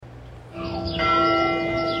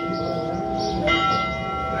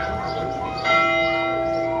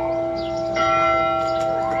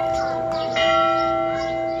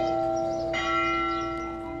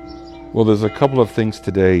Well, there's a couple of things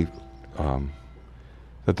today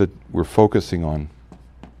that we're focusing on.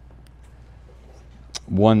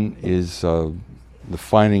 One is the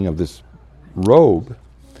finding of this robe.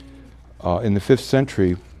 In the 5th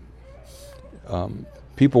century,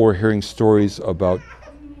 people were hearing stories about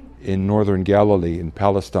in northern Galilee, in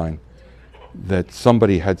Palestine, that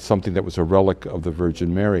somebody had something that was a relic of the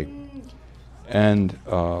Virgin Mary. And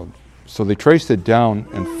so they traced it down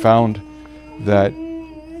and found that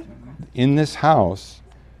in this house,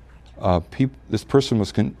 this person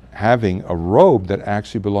was having a robe that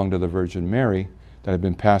actually belonged to the Virgin Mary that had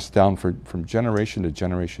been passed down from generation to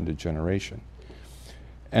generation to generation.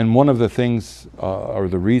 And one of the things, or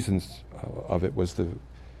the reasons of it, was the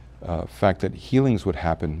fact that healings would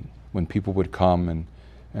happen when people would come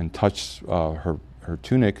and touch her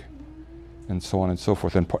tunic and so on and so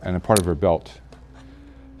forth, and a part of her belt.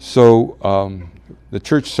 So the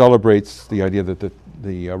church celebrates the idea that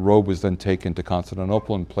the robe was then taken to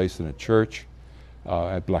Constantinople and placed in a church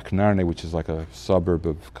at Blanarne, which is like a suburb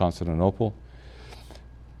of Constantinople.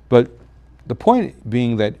 But the point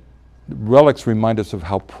being that relics remind us of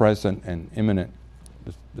how present and imminent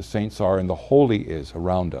the saints are and the holy is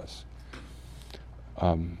around us.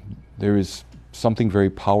 There is something very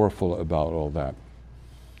powerful about all that.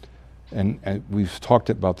 And we've talked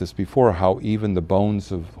about this before, how even the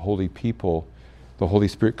bones of holy people, the Holy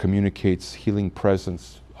Spirit communicates healing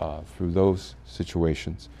presence through those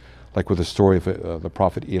situations. Like with the story of the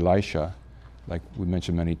prophet Elisha, like we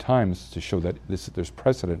mentioned many times, to show that there's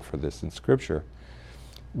precedent for this in Scripture.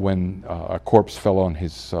 When a corpse fell on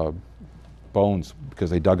his bones because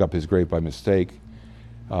they dug up his grave by mistake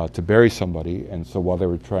to bury somebody, and so while they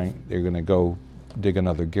were going to go dig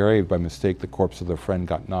another grave, by mistake the corpse of their friend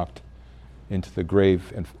got knocked into the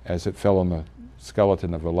grave, and as it fell on the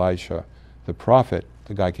skeleton of Elisha, the prophet,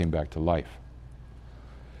 the guy came back to life.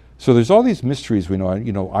 So there's all these mysteries we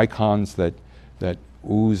know, icons that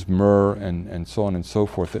ooze myrrh and so on and so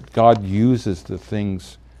forth, that God uses the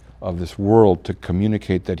things of this world to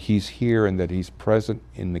communicate that He's here and that He's present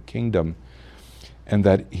in the kingdom, and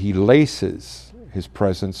that He laces His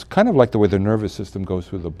presence, kind of like the way the nervous system goes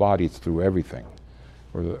through the body, it's through everything,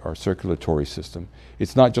 or our circulatory system.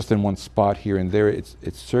 It's not just in one spot here and there,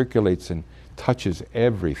 it circulates and touches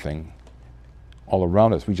everything all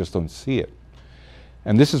around us. We just don't see it.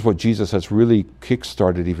 And this is what Jesus has really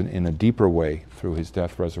kick-started even in a deeper way through His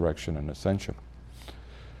death, resurrection, and ascension.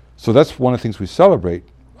 So that's one of the things we celebrate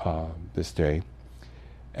this day.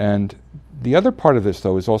 And the other part of this,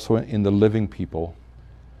 though, is also in the living people,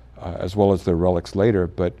 as well as their relics later.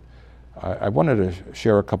 But I wanted to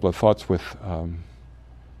share a couple of thoughts with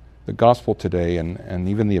the gospel today and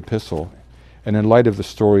even the epistle, and in light of the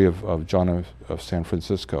story of John of San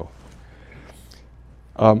Francisco.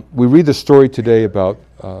 We read the story today about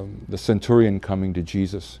the centurion coming to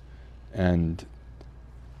Jesus and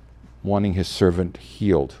wanting his servant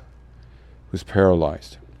healed, who's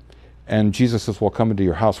paralyzed. And Jesus says, well, come into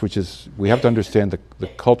your house, which is, we have to understand the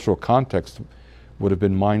cultural context would have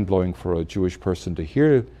been mind-blowing for a Jewish person to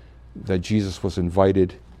hear that Jesus was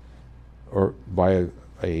invited or by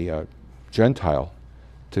a Gentile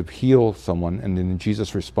to heal someone, and then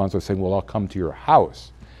Jesus responds by saying, well, I'll come to your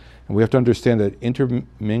house. And we have to understand that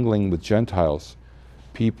intermingling with Gentiles,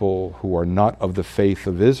 people who are not of the faith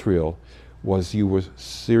of Israel, was you would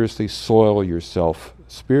seriously soil yourself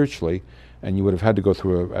spiritually, and you would have had to go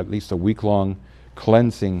through at least a week-long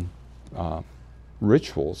cleansing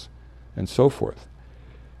rituals and so forth.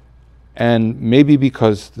 And maybe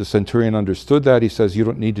because the centurion understood that, he says, you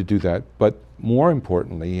don't need to do that. But more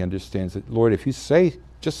importantly, he understands that, Lord, if you say,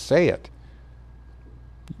 just say it.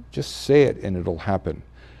 Just say it and it'll happen.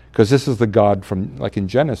 Because this is the God from, like in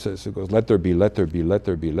Genesis, it goes, let there be, let there be, let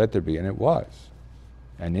there be, let there be. And it was,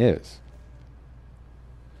 and is.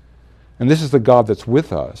 And this is the God that's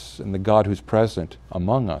with us, and the God who's present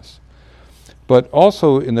among us. But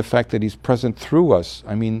also in the fact that He's present through us.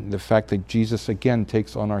 I mean, the fact that Jesus, again,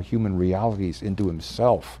 takes on our human realities into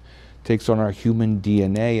Himself, takes on our human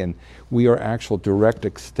DNA, and we are actual direct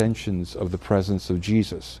extensions of the presence of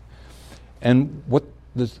Jesus. And what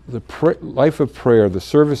the life of prayer, the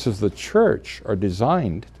services of the church are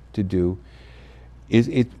designed to do is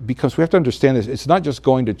because we have to understand this, it's not just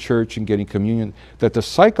going to church and getting communion, that the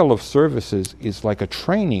cycle of services is like a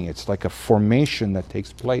training, it's like a formation that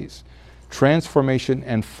takes place. Transformation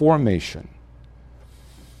and formation.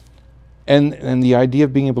 And the idea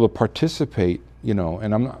of being able to participate,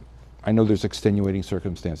 and I know there's extenuating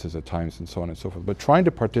circumstances at times and so on and so forth, but trying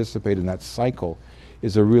to participate in that cycle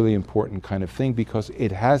is a really important kind of thing because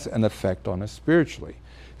it has an effect on us spiritually.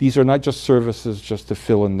 These are not just services just to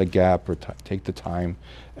fill in the gap or take the time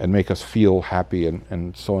and make us feel happy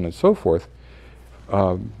and so on and so forth.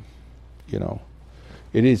 You know,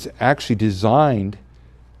 it is actually designed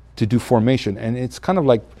to do formation. And it's kind of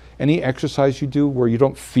like any exercise you do where you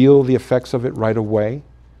don't feel the effects of it right away,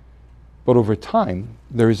 but over time,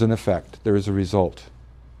 there is an effect, there is a result.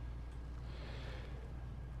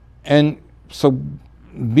 And so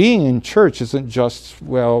being in church isn't just,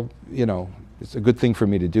 well, you know, it's a good thing for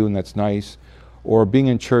me to do and that's nice. Or being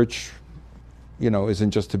in church, you know,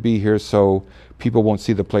 isn't just to be here so people won't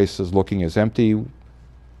see the place as looking as empty,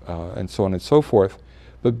 and so on and so forth.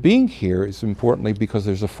 But being here is importantly because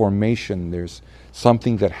there's a formation, there's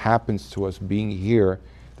something that happens to us being here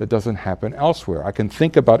that doesn't happen elsewhere. I can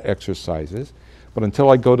think about exercises, but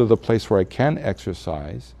until I go to the place where I can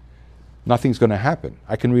exercise, nothing's going to happen.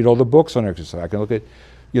 I can read all the books on exercise. I can look at,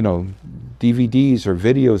 you know, DVDs or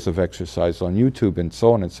videos of exercise on YouTube and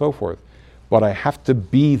so on and so forth. But I have to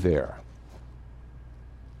be there.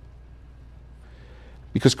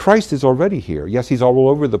 Because Christ is already here. Yes, he's all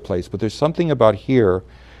over the place, but there's something about here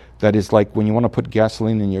that is like when you want to put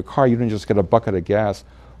gasoline in your car, you don't just get a bucket of gas,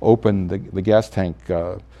 open the gas tank,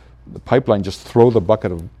 the pipeline, just throw the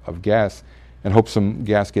bucket of gas and hope some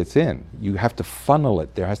gas gets in. You have to funnel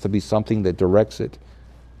it. There has to be something that directs it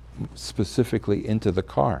specifically into the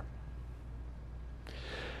car.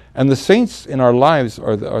 And the saints in our lives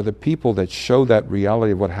are the people that show that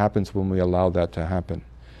reality of what happens when we allow that to happen.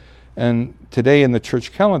 And today in the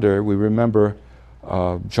church calendar, we remember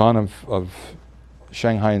John of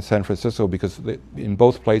Shanghai and San Francisco because in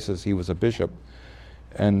both places he was a bishop.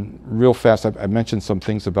 And real fast, I mentioned some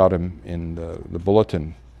things about him in the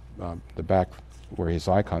bulletin, the back where his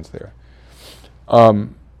icon's there.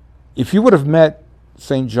 If you would have met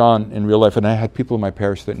St. John in real life, and I had people in my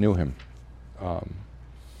parish that knew him,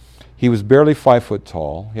 he was barely 5 foot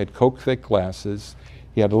tall. He had Coke-thick glasses.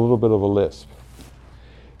 He had a little bit of a lisp.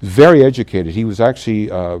 Very educated. He was actually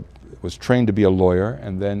was trained to be a lawyer,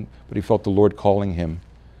 but he felt the Lord calling him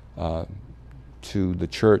to the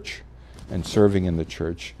church and serving in the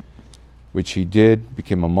church, which he did.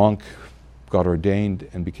 Became a monk, got ordained,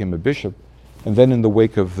 and became a bishop. And then, in the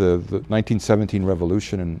wake of the 1917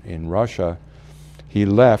 revolution in Russia, he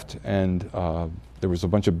left, and there was a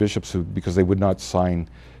bunch of bishops who, because they would not sign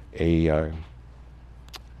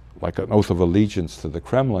like an oath of allegiance to the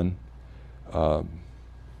Kremlin,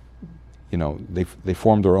 you know, they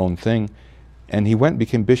formed their own thing, and he went and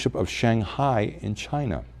became Bishop of Shanghai in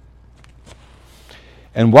China.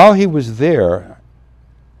 And while he was there,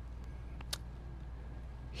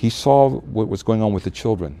 he saw what was going on with the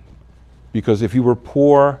children. Because if you were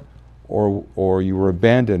poor or you were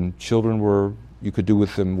abandoned, you could do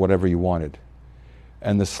with them whatever you wanted.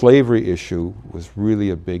 And the slavery issue was really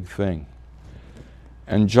a big thing.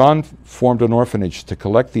 And John formed an orphanage to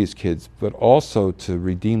collect these kids, but also to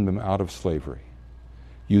redeem them out of slavery,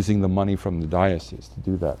 using the money from the diocese to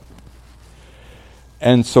do that.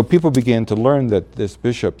 And so people began to learn that this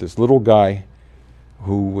bishop, this little guy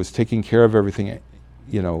who was taking care of everything,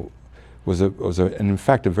 you know, was in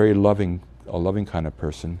fact a very loving kind of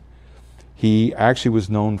person. He actually was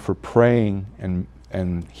known for praying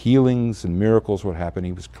and healings and miracles would happen.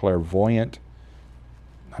 He was clairvoyant.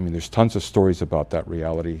 I mean, there's tons of stories about that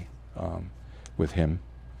reality with him.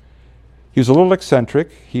 He was a little eccentric.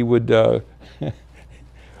 He would,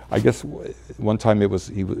 I guess, one time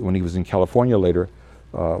when he was in California later,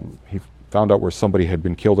 he found out where somebody had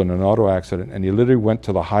been killed in an auto accident, and he literally went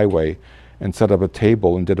to the highway and set up a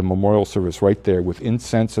table and did a memorial service right there with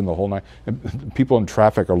incense and the whole night. And people in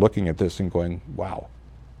traffic are looking at this and going, wow,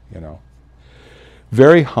 you know.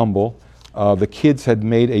 Very humble. The kids had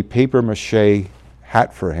made a papier-mâché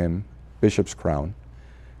hat for him, bishop's crown,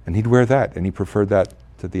 and he'd wear that, and he preferred that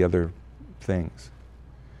to the other things.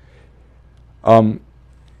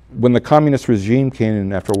 When the communist regime came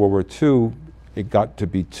in after World War II, it got to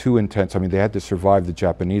be too intense. I mean, they had to survive the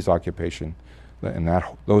Japanese occupation and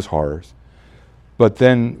those horrors. But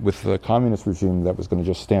then with the communist regime that was going to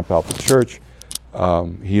just stamp out the church,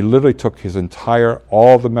 he literally took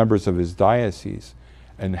all the members of his diocese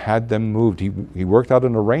and had them moved. He worked out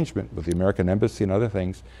an arrangement with the American embassy and other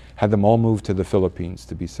things, had them all moved to the Philippines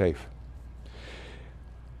to be safe.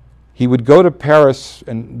 He would go to Paris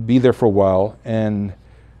and be there for a while, and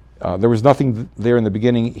there was nothing there in the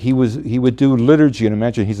beginning. He would do liturgy, and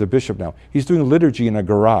imagine he's a bishop now. He's doing liturgy in a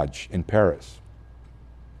garage in Paris.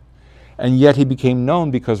 And yet he became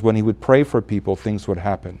known because when he would pray for people, things would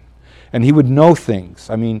happen. And he would know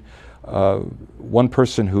things. I mean, one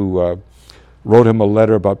person who wrote him a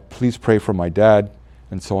letter about, please pray for my dad,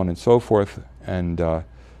 and so on and so forth. And,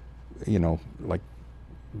 you know, like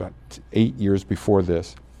about 8 years before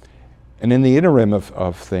this. And in the interim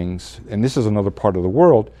of things, and this is another part of the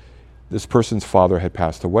world, this person's father had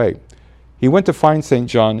passed away. He went to find St.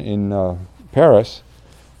 John in Paris,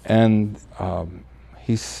 and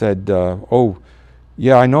he said, oh,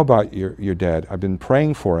 yeah, I know about your dad. I've been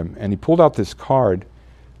praying for him. And he pulled out this card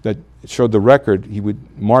that showed the record. He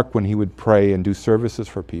would mark when he would pray and do services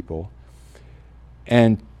for people.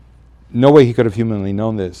 And no way he could have humanly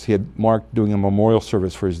known this. He had marked doing a memorial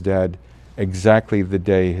service for his dad exactly the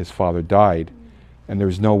day his father died. And there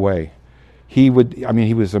was no way. He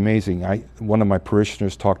was amazing. One of my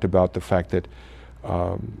parishioners talked about the fact that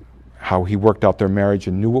how he worked out their marriage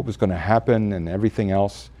and knew what was going to happen and everything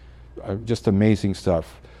else. Just amazing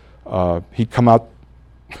stuff. He'd come out,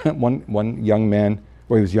 one young man,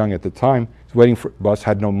 well, he was young at the time, he was waiting for the bus,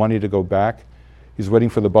 had no money to go back. He's waiting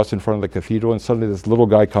for the bus in front of the cathedral, and suddenly this little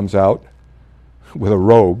guy comes out with a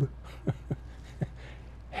robe,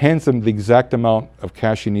 hands him the exact amount of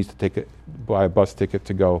cash he needs to buy a bus ticket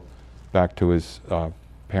to go back to his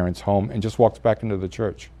parents' home, and just walks back into the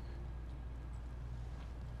church.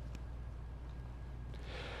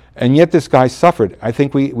 And yet this guy suffered. I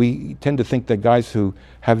think we tend to think that guys who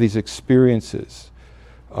have these experiences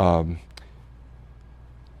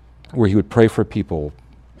where he would pray for people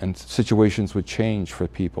and situations would change for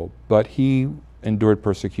people, but he endured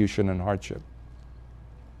persecution and hardship.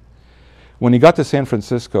 When he got to San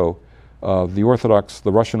Francisco, the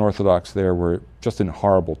Russian Orthodox there were just in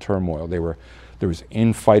horrible turmoil. There was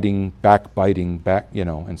infighting, backbiting,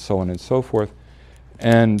 and so on and so forth.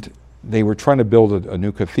 And they were trying to build a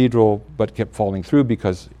new cathedral, but kept falling through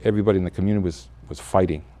because everybody in the community was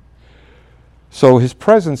fighting. So his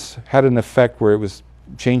presence had an effect where it was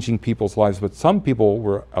changing people's lives, but some people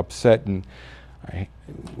were upset, and I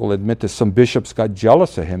will admit that some bishops got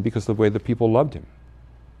jealous of him because of the way the people loved him.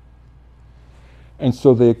 And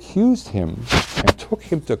so they accused him and took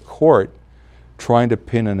him to court trying to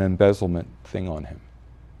pin an embezzlement thing on him.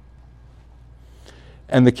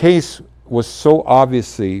 And the case was so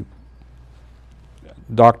obviously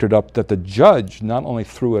doctored up that the judge not only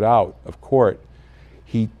threw it out of court,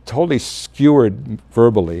 he totally skewered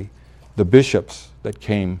verbally the bishops that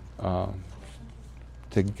came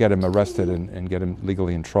to get him arrested and get him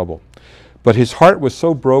legally in trouble. But his heart was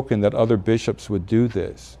so broken that other bishops would do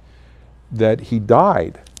this, that he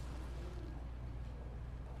died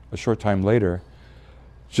a short time later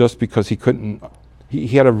just because he couldn't, he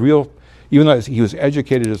had a real, even though he was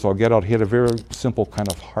educated as all get out, he had a very simple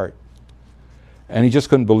kind of heart. And he just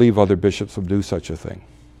couldn't believe other bishops would do such a thing.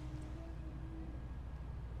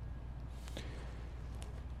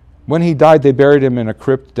 When he died, they buried him in a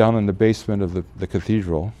crypt down in the basement of the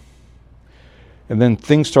cathedral. And then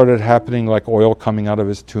things started happening, like oil coming out of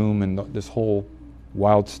his tomb and this whole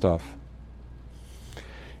wild stuff.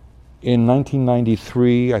 In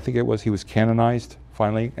 1993, I think it was, he was canonized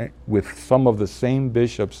finally with some of the same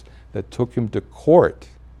bishops that took him to court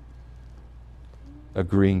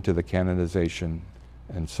agreeing to the canonization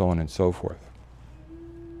and so on and so forth.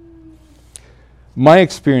 My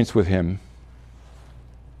experience with him,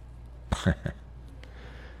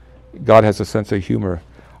 God has a sense of humor.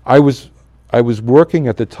 I was working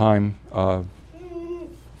at the time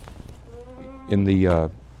in the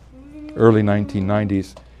early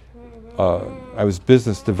 1990s. I was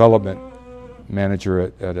business development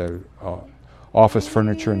manager at a office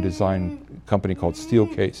furniture and design company called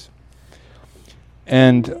Steelcase.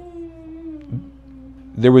 And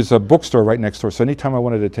there was a bookstore right next door, so anytime I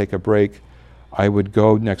wanted to take a break, I would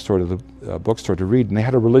go next door to the bookstore to read, and they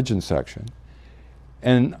had a religion section.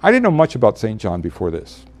 And I didn't know much about St. John before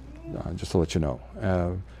this, just to let you know.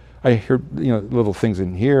 I heard little things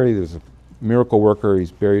in here. There's a miracle worker,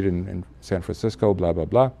 he's buried in San Francisco, blah, blah,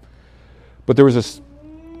 blah. But there was this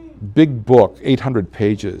big book, 800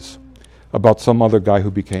 pages, about some other guy who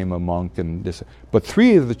became a monk and this. But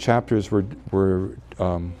 3 of the chapters were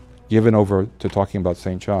given over to talking about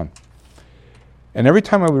St. John. And every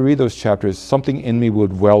time I would read those chapters, something in me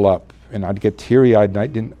would well up, and I'd get teary-eyed, and I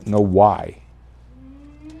didn't know why.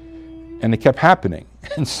 And it kept happening.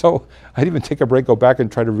 And so I'd even take a break, go back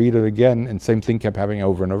and try to read it again, and same thing kept happening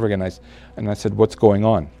over and over again. And I said, what's going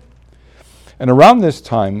on? And around this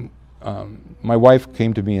time, my wife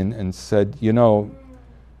came to me and said,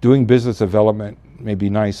 doing business development may be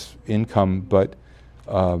nice income, but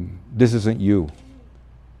this isn't you.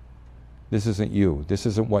 This isn't you. This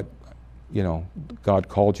isn't what God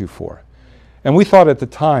called you for. And we thought at the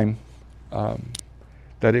time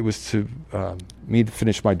that it was to me to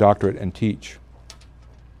finish my doctorate and teach.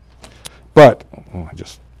 But, I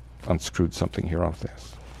just unscrewed something here off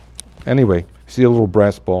this. Anyway, see a little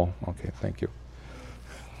brass ball? Okay, thank you.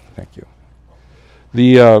 Thank you.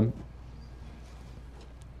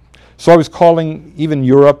 So I was calling even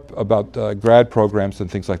Europe about grad programs and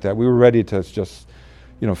things like that. We were ready to just,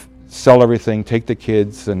 sell everything, take the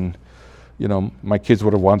kids, and, my kids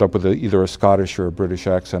would have wound up with either a Scottish or a British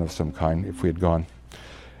accent of some kind if we had gone.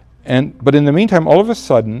 But in the meantime, all of a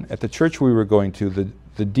sudden, at the church we were going to,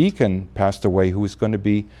 the deacon passed away who was going to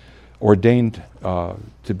be ordained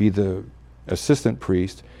to be the assistant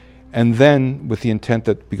priest, and then with the intent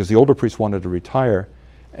that, because the older priest wanted to retire,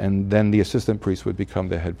 and then the assistant priest would become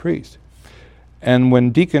the head priest. And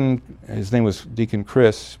when his name was Deacon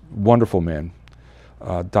Chris, wonderful man,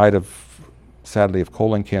 died sadly of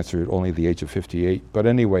colon cancer at only the age of 58, but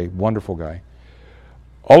anyway, wonderful guy.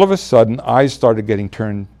 All of a sudden, eyes started getting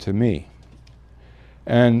turned to me.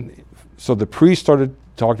 And so the priest started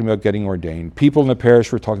talking about getting ordained. People in the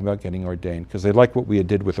parish were talking about getting ordained because they liked what we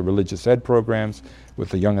did with the religious ed programs, with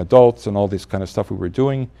the young adults and all this kind of stuff we were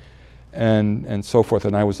doing, and so forth.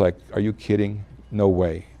 And I was like, are you kidding? No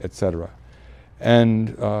way, etc.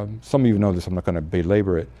 And some of you know this, I'm not going to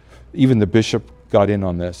belabor it. Even the bishop got in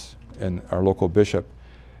on this, and our local bishop.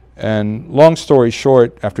 And long story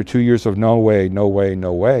short, after 2 years of no way, it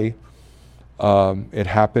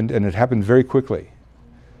happened, and it happened very quickly.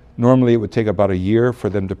 Normally it would take about a year for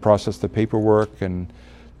them to process the paperwork and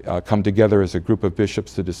come together as a group of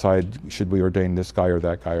bishops to decide, should we ordain this guy or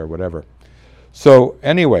that guy or whatever. So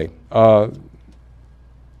anyway, and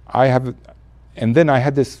then I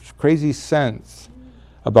had this crazy sense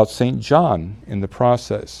about St. John in the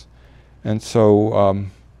process. And so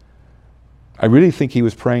I really think he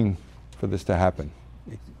was praying for this to happen.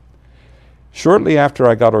 Shortly after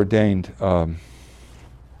I got ordained, and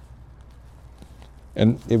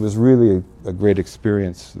it was really a great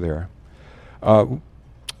experience there,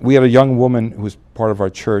 we had a young woman who was part of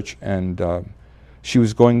our church, and she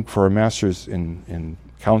was going for a master's in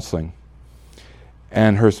counseling.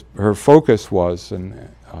 And her focus was, and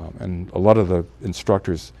a lot of the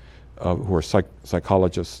instructors who are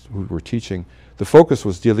psychologists who were teaching, the focus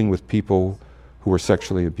was dealing with people who were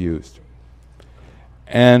sexually abused.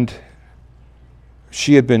 And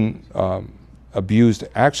she had been abused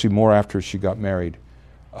actually more after she got married.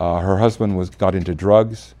 Her husband got into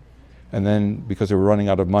drugs, and then because they were running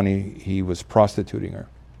out of money, he was prostituting her.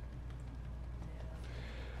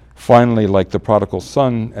 Finally, like the prodigal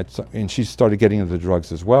son, and she started getting into the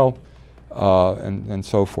drugs as well, and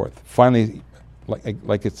so forth. Finally,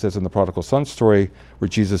 like it says in the prodigal son story, where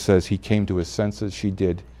Jesus says he came to his senses, she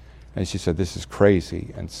did, and she said, this is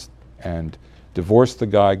crazy, and divorced the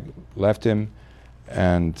guy, left him,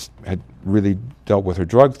 and had really dealt with her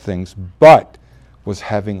drug things, but was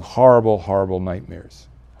having horrible nightmares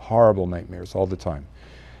all the time.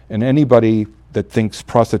 And anybody that thinks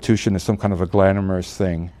prostitution is some kind of a glamorous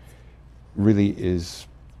thing really is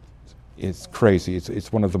crazy.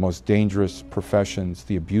 It's one of the most dangerous professions.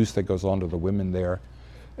 The abuse that goes on to the women there,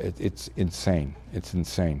 it's insane. It's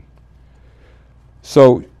insane.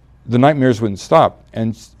 So the nightmares wouldn't stop.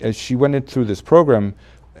 And as she went in through this program,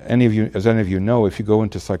 as any of you know, if you go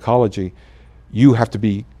into psychology, you have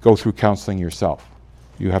to go through counseling yourself.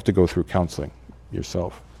 You have to go through counseling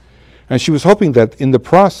yourself. And she was hoping that in the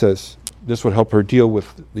process, this would help her deal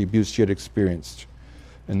with the abuse she had experienced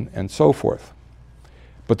and so forth.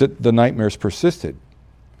 But the nightmares persisted.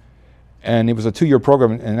 And it was a 2-year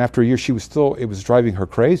program, and after a year, it was driving her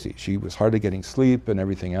crazy. She was hardly getting sleep and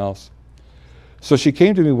everything else. So she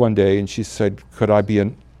came to me one day and she said,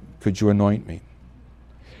 could you anoint me?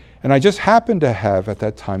 And I just happened to have, at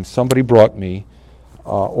that time, somebody brought me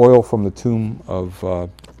oil from the tomb of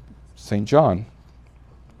St. John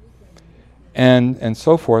and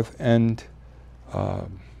so forth. And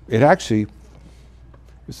it actually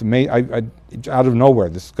was amazing. Out of nowhere,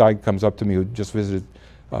 this guy comes up to me who just visited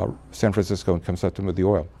San Francisco and comes up to me with the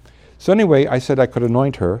oil. So anyway, I said I could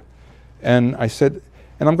anoint her. And I said,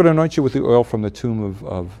 and I'm going to anoint you with the oil from the tomb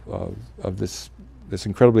of this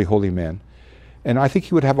incredibly holy man. And I think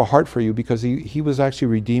he would have a heart for you because he was actually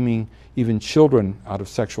redeeming even children out of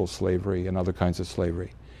sexual slavery and other kinds of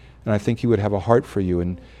slavery. And I think he would have a heart for you,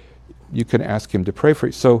 and you can ask him to pray for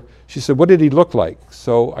you. So she said, what did he look like?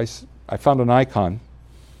 So I found an icon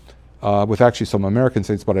with actually some American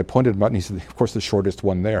saints, but I pointed him out, and he said, of course, the shortest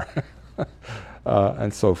one there,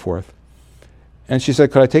 and so forth. And she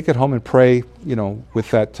said, could I take it home and pray, with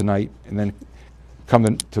that tonight, and then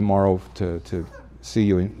come tomorrow to see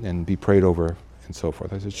you and be prayed over and so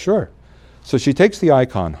forth? I said, sure. So she takes the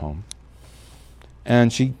icon home,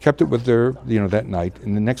 and she kept it with her, that night.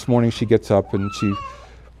 And the next morning she gets up and she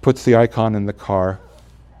puts the icon in the car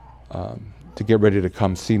to get ready to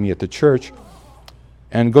come see me at the church.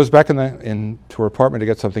 and goes back into her apartment to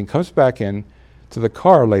get something, comes back in to the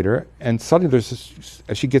car later, and suddenly there's this,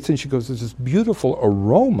 as she gets in, she goes, there's this beautiful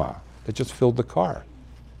aroma that just filled the car.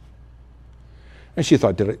 And she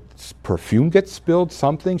thought, did perfume get spilled,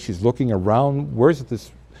 something? She's looking around, where's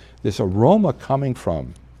this aroma coming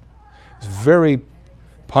from? It's very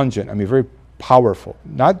pungent, very powerful.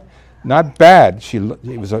 Not bad,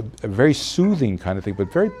 it was a very soothing kind of thing,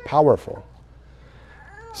 but very powerful.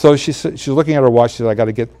 So she's looking at her watch, she said, I got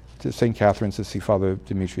to get to St. Catherine's to see Father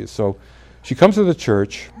Demetrius. So she comes to the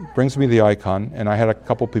church, brings me the icon, and I had a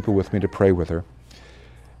couple people with me to pray with her.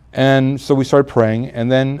 And so we started praying,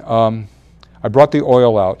 and then I brought the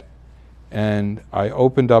oil out, and I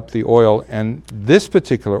opened up the oil, and this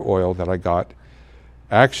particular oil that I got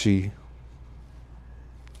actually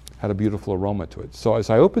had a beautiful aroma to it. So as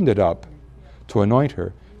I opened it up to anoint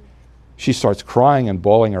her, she starts crying and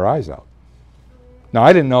bawling her eyes out. Now,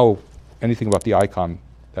 I didn't know anything about the icon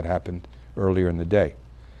that happened earlier in the day.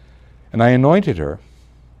 And I anointed her,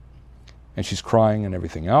 and she's crying and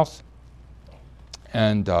everything else.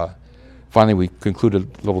 And finally, we concluded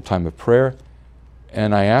a little time of prayer.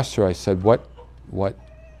 And I asked her, I said, what were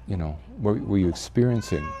you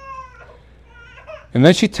experiencing? And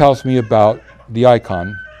then she tells me about the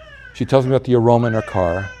icon. She tells me about the aroma in her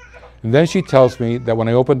car. And then she tells me that when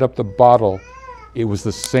I opened up the bottle, it was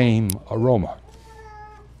the same aroma.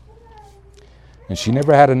 And she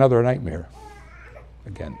never had another nightmare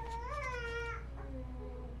again.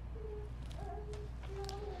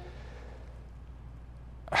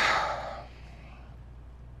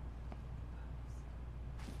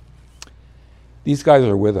 These guys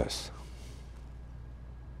are with us.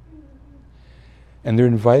 And they're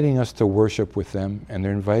inviting us to worship with them, and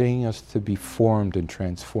they're inviting us to be formed and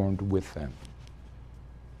transformed with them.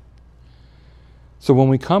 So when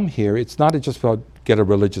we come here, it's not just about get a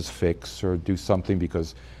religious fix or do something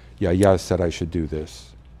because Yaya said I should do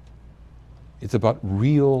this. It's about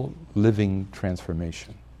real living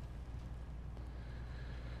transformation.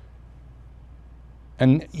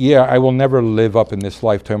 And yeah, I will never live up in this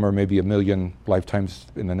lifetime or maybe a million lifetimes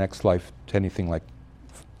in the next life to anything like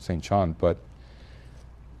St. John, but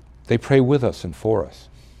they pray with us and for us.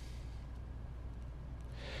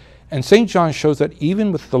 And St. John shows that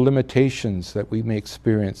even with the limitations that we may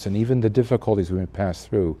experience and even the difficulties we may pass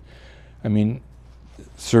through,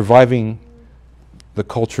 surviving the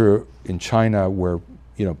culture in China where,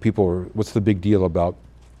 people are, what's the big deal about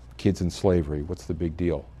kids in slavery? What's the big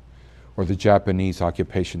deal? Or the Japanese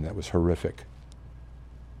occupation that was horrific.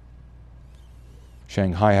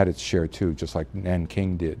 Shanghai had its share too, just like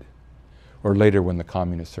Nanking did. Or later when the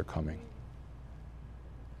communists are coming.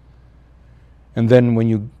 And then when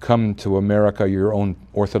you come to America, your own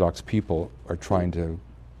Orthodox people are trying to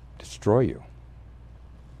destroy you.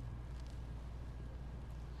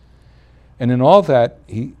 And in all that,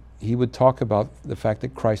 he would talk about the fact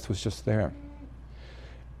that Christ was just there.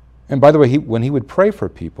 And by the way, when he would pray for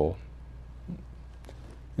people,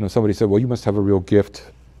 somebody said, well, you must have a real gift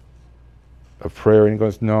of prayer. And he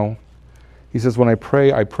goes, no. He says, when I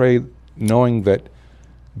pray knowing that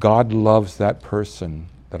God loves that person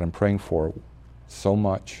that I'm praying for so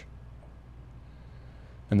much.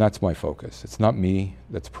 And that's my focus. It's not me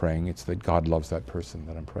that's praying, it's that God loves that person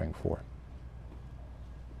that I'm praying for.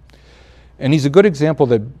 And he's a good example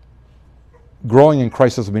that growing in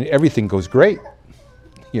Christ doesn't mean everything goes great,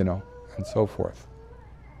 and so forth.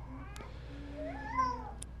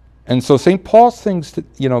 And so St. Paul thinks that,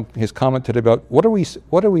 his comment today about what are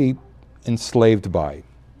we enslaved by?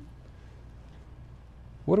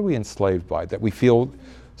 What are we enslaved by that we feel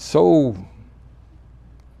so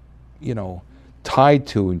tied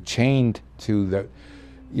to and chained to that,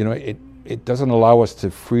 it doesn't allow us to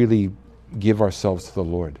freely give ourselves to the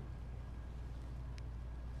Lord.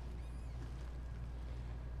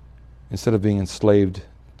 Instead of being enslaved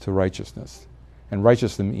to righteousness. And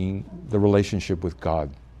righteousness meaning the relationship with God.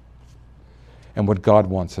 And what God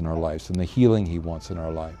wants in our lives and the healing He wants in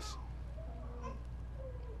our lives.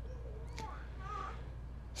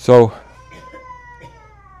 So,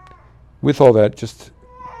 with all that, just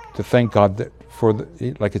to thank God that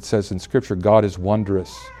like it says in Scripture, God is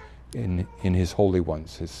wondrous in His holy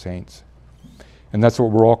ones, His saints. And that's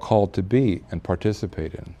what we're all called to be and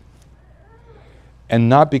participate in. And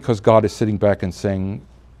not because God is sitting back and saying,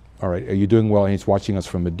 all right, are you doing well? And He's watching us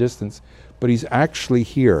from a distance, but He's actually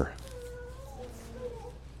here.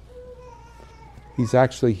 He's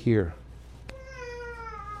actually here.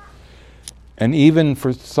 And even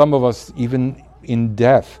for some of us, even in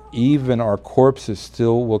death, even our corpses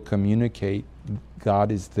still will communicate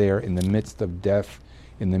God is there in the midst of death,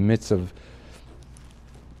 in the midst of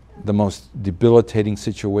the most debilitating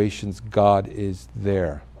situations, God is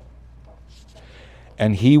there.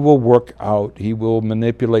 And He will work out, He will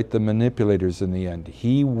manipulate the manipulators in the end.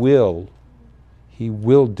 He will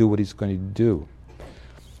do what He's going to do.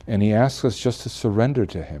 And He asks us just to surrender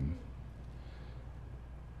to Him.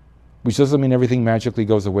 Which doesn't mean everything magically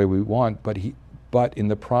goes the way we want, but in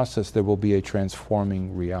the process there will be a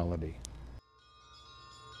transforming reality.